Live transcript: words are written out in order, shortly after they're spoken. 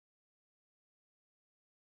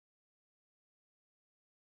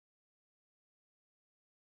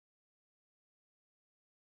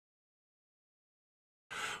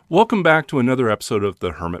Welcome back to another episode of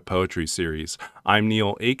the Hermit Poetry Series. I'm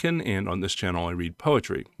Neil Aitken, and on this channel I read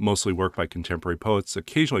poetry, mostly work by contemporary poets,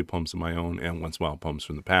 occasionally poems of my own, and once in a while poems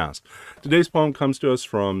from the past. Today's poem comes to us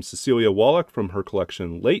from Cecilia Woloch from her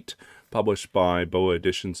collection Late, published by BOA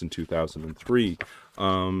Editions in 2003.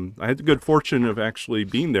 I had the good fortune of actually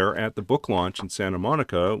being there at the book launch in Santa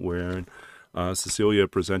Monica, where Cecilia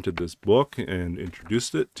presented this book and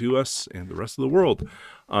introduced it to us and the rest of the world.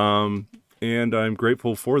 And I'm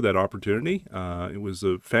grateful for that opportunity. It was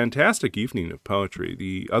a fantastic evening of poetry.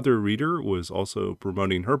 The other reader was also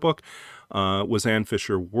promoting her book, was Ann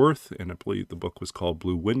Fisher Worth, and I believe the book was called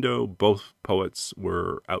Blue Window. Both poets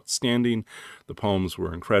were outstanding. The poems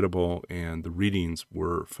were incredible, and the readings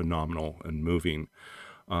were phenomenal and moving.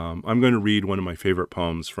 I'm going to read one of my favorite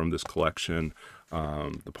poems from this collection.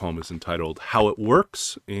 The poem is entitled How It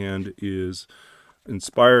Works and is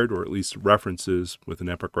inspired, or at least references with an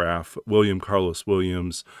epigraph, William Carlos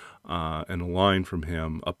Williams, and a line from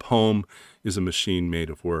him: "A poem is a machine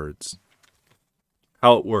made of words."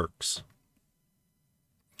 How it works.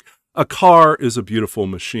 A car is a beautiful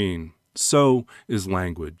machine. So is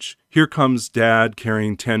language. Here comes Dad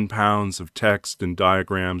carrying 10 pounds of text and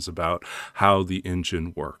diagrams about how the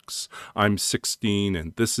engine works. I'm 16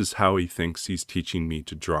 and this is how he thinks he's teaching me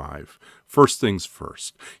to drive. First things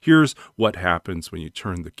first. Here's what happens when you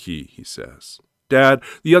turn the key, he says. Dad,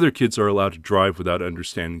 the other kids are allowed to drive without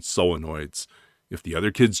understanding solenoids. If the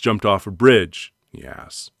other kids jumped off a bridge, he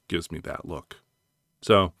asks, gives me that look.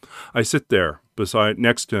 So I sit there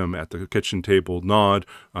next to him at the kitchen table, nod,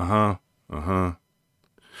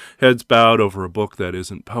 heads bowed over a book that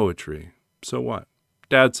isn't poetry. So what?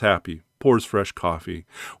 Dad's happy, pours fresh coffee.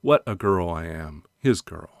 What a girl I am, his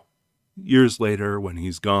girl. Years later, when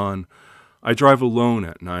he's gone, I drive alone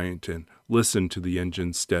at night and listen to the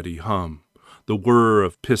engine's steady hum. The whir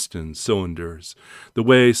of piston cylinders, the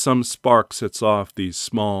way some spark sets off these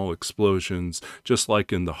small explosions, just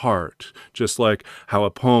like in the heart, just like how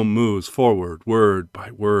a poem moves forward, word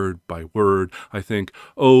by word by word. I think,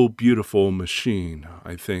 oh, beautiful machine.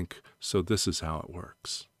 I think, so this is how it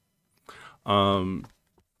works. And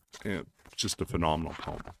just a phenomenal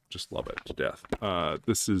poem. Just love it to death.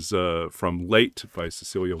 This is from Late by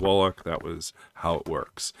Cecilia Woloch. That was How It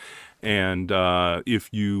Works. And if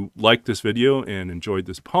you liked this video and enjoyed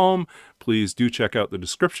this poem, please do check out the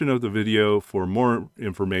description of the video for more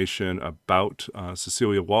information about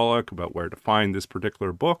Cecilia Woloch, about where to find this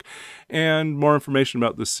particular book, and more information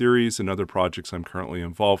about this series and other projects I'm currently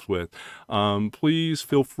involved with. Please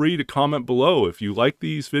feel free to comment below if you like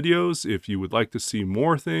these videos, if you would like to see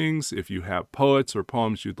more things, if you have poets or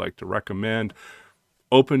poems you'd like to recommend.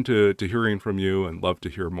 Open to hearing from you and love to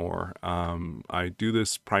hear more. I do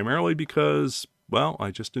this primarily because, well, I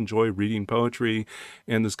just enjoy reading poetry,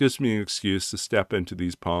 and this gives me an excuse to step into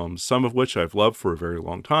these poems, some of which I've loved for a very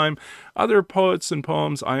long time. Other poets and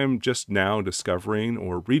poems I am just now discovering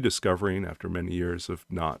or rediscovering after many years of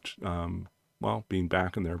not, well, being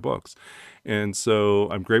back in their books. And so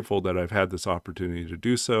I'm grateful that I've had this opportunity to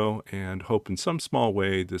do so, and hope in some small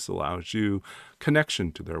way this allows you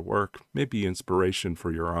connection to their work, maybe inspiration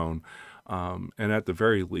for your own, and at the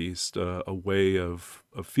very least, a way of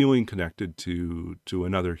feeling connected to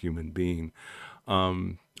another human being.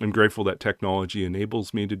 I'm grateful that technology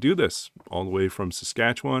enables me to do this all the way from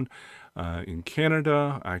Saskatchewan in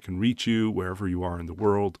Canada. I can reach you wherever you are in the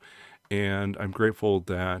world. And I'm grateful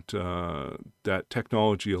that that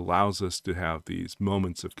technology allows us to have these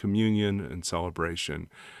moments of communion and celebration.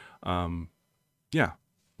 Yeah,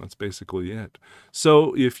 that's basically it.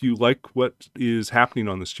 So if you like what is happening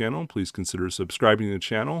on this channel, please consider subscribing to the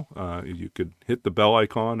channel. You could hit the bell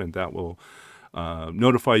icon, and that will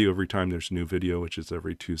notify you every time there's a new video, which is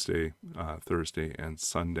every Tuesday, Thursday, and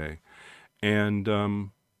Sunday.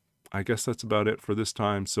 And I guess that's about it for this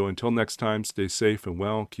time. So until next time, stay safe and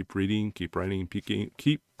well. Keep reading, keep writing,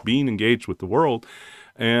 keep being engaged with the world,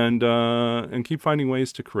 and keep finding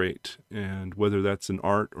ways to create. And whether that's in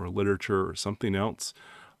art or literature or something else,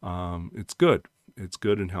 it's good. It's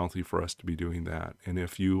good and healthy for us to be doing that. And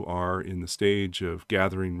if you are in the stage of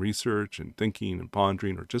gathering research and thinking and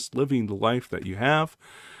pondering, or just living the life that you have,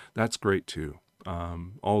 that's great too.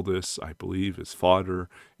 All this, I believe, is fodder,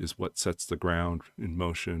 is what sets the ground in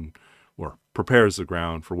motion, or prepares the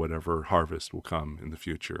ground for whatever harvest will come in the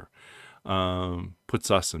future, puts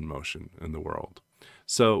us in motion in the world.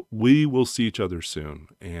 So we will see each other soon,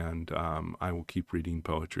 and I will keep reading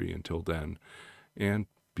poetry until then, and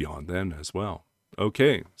beyond then as well.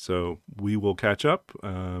 Okay, so we will catch up.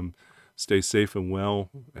 Stay safe and well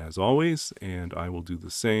as always, and I will do the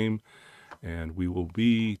same. And we will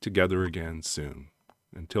be together again soon.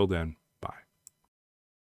 Until then,